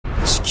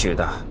急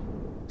だ。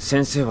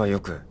先生はよ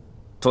く、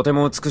とて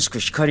も美しく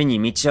光に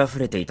満ち溢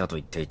れていたと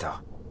言ってい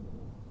た。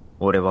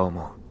俺は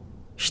思う。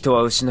人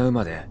は失う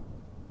まで、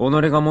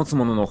己が持つ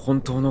ものの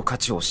本当の価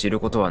値を知る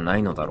ことはな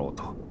いのだろう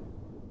と。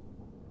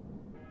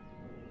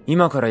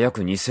今から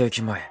約2世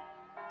紀前、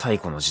太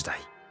古の時代、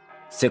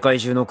世界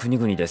中の国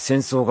々で戦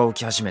争が起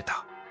き始め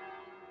た。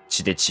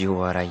血で血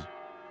を洗い、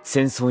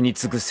戦争に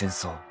次ぐ戦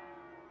争。こ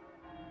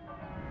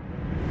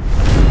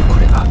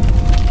れが、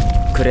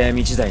暗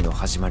闇時代の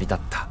始まりだっ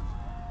た。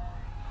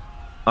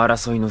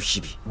争いの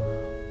日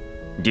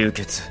々、流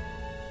血、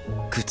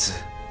苦痛、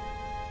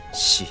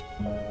死。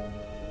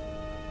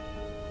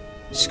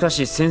しか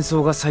し戦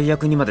争が最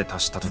悪にまで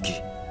達した時、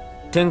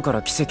天か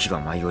ら奇跡が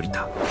舞い降り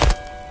た。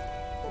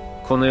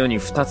この世に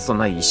二つと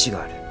ない石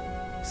がある。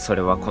そ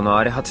れはこの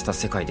荒れ果てた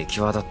世界で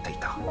際立ってい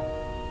た。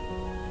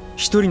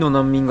一人の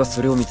難民が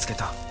それを見つけ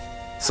た。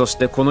そし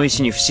てこの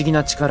石に不思議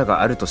な力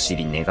があると知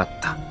り願っ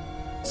た。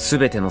す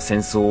べての戦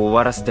争を終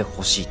わらせて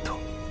ほしいと。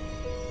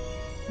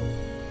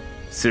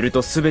する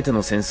とすべて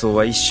の戦争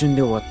は一瞬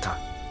で終わった。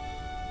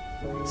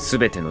す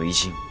べての偉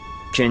人、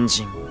賢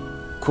人、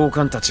高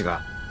官たち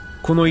が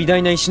この偉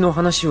大な石の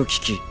話を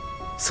聞き、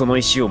その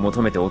石を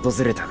求めて訪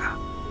れたが、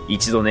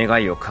一度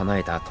願いを叶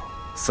えた後、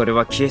それ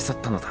は消え去っ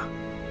たのだ。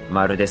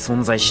まるで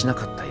存在しな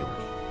かったよう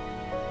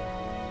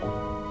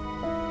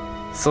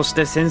に。そし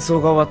て戦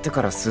争が終わって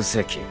から数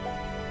世紀、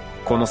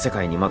この世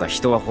界にまだ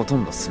人はほと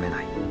んど住め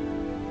ない。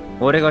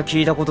俺が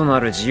聞いたことのあ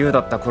る自由だ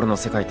った頃の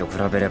世界と比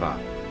べれば、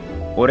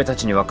俺た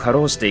ちにはか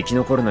ろうじて生き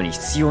残るのに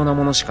必要な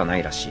ものしかな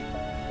いらしい。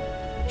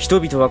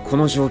人々はこ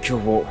の状況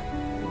を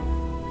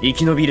生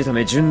き延びるた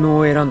め順応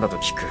を選んだと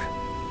聞く。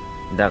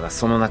だが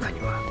その中に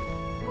は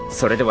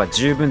それでは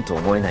十分と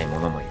思えない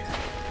者もいる。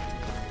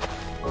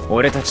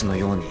俺たちの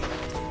ように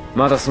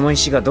まだその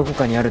石がどこ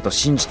かにあると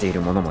信じてい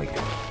る者もいる。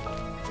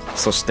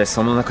そして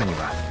その中に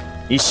は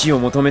石を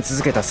求め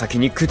続けた先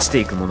に朽ちて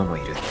いく者も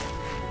いる。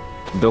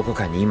どこ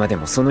かに今で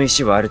もその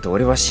石はあると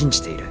俺は信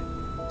じている。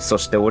そ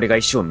して俺が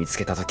石を見つ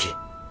けた時、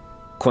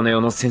この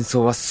世の戦争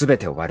は全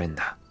て終わるん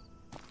だ。